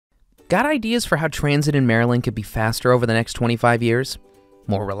Got ideas for how transit in Maryland could be faster over the next 25 years?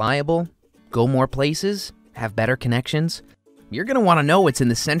 More reliable? Go more places? Have better connections? You're going to want to know what's in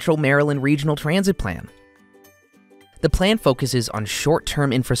the Central Maryland Regional Transit Plan. The plan focuses on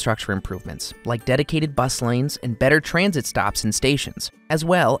short-term infrastructure improvements, like dedicated bus lanes and better transit stops and stations, as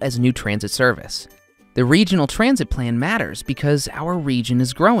well as new transit service. The Regional Transit Plan matters because our region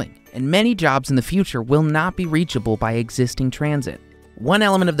is growing, and many jobs in the future will not be reachable by existing transit. One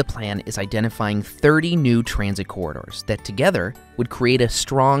element of the plan is identifying 30 new transit corridors that together would create a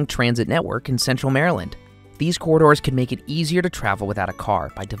strong transit network in Central Maryland. These corridors could make it easier to travel without a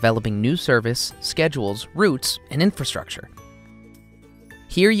car by developing new service, schedules, routes, and infrastructure.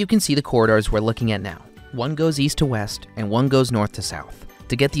 Here you can see the corridors we're looking at now. One goes east to west, and one goes north to south.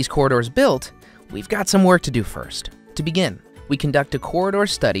 To get these corridors built, we've got some work to do first. To begin, we conduct a corridor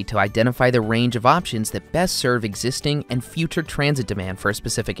study to identify the range of options that best serve existing and future transit demand for a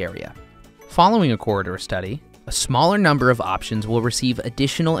specific area. Following a corridor study, a smaller number of options will receive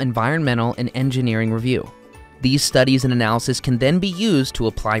additional environmental and engineering review. These studies and analysis can then be used to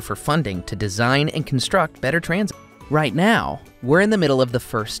apply for funding to design and construct better transit. Right now, we're in the middle of the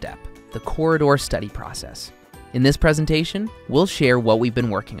first step, the corridor study process. In this presentation, we'll share what we've been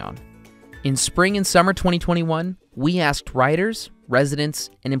working on. In spring and summer 2021, we asked riders,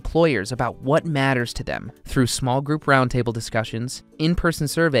 residents, and employers about what matters to them through small group roundtable discussions, in-person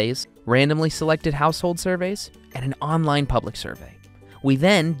surveys, randomly selected household surveys, and an online public survey. We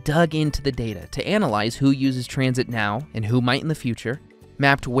then dug into the data to analyze who uses transit now and who might in the future,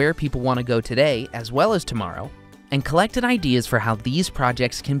 mapped where people want to go today as well as tomorrow, and collected ideas for how these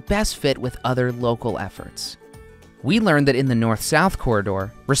projects can best fit with other local efforts. We learned that in the north-south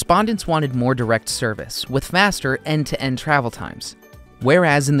corridor, respondents wanted more direct service with faster end-to-end travel times.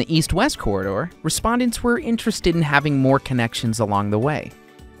 Whereas in the east-west corridor, respondents were interested in having more connections along the way.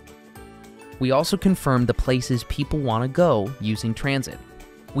 We also confirmed the places people want to go using transit.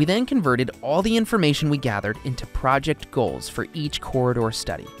 We then converted all the information we gathered into project goals for each corridor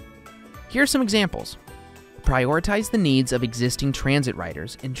study. Here are some examples. Prioritize the needs of existing transit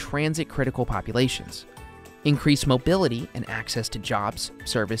riders and transit-critical populations. Increase mobility and access to jobs,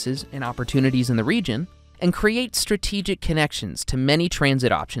 services, and opportunities in the region, and create strategic connections to many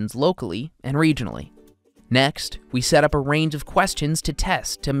transit options locally and regionally. Next, we set up a range of questions to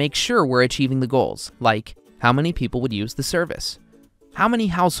test to make sure we're achieving the goals, like how many people would use the service? How many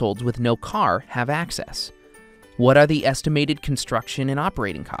households with no car have access? What are the estimated construction and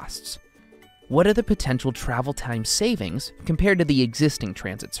operating costs? What are the potential travel time savings compared to the existing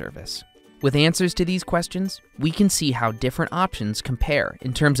transit service? With answers to these questions, we can see how different options compare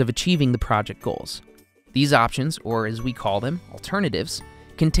in terms of achieving the project goals. These options, or as we call them, alternatives,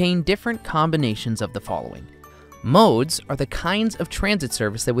 contain different combinations of the following. Modes are the kinds of transit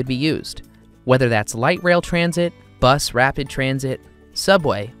service that would be used, whether that's light rail transit, bus rapid transit,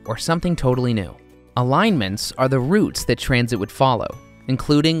 subway, or something totally new. Alignments are the routes that transit would follow,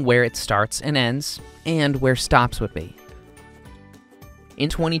 including where it starts and ends, and where stops would be. In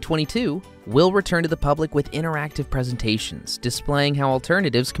 2022, we'll return to the public with interactive presentations displaying how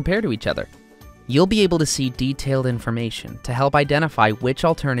alternatives compare to each other. You'll be able to see detailed information to help identify which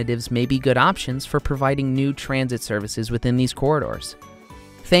alternatives may be good options for providing new transit services within these corridors.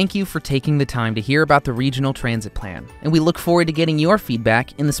 Thank you for taking the time to hear about the Regional Transit Plan, and we look forward to getting your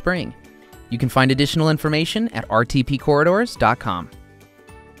feedback in the spring. You can find additional information at rtpcorridors.com.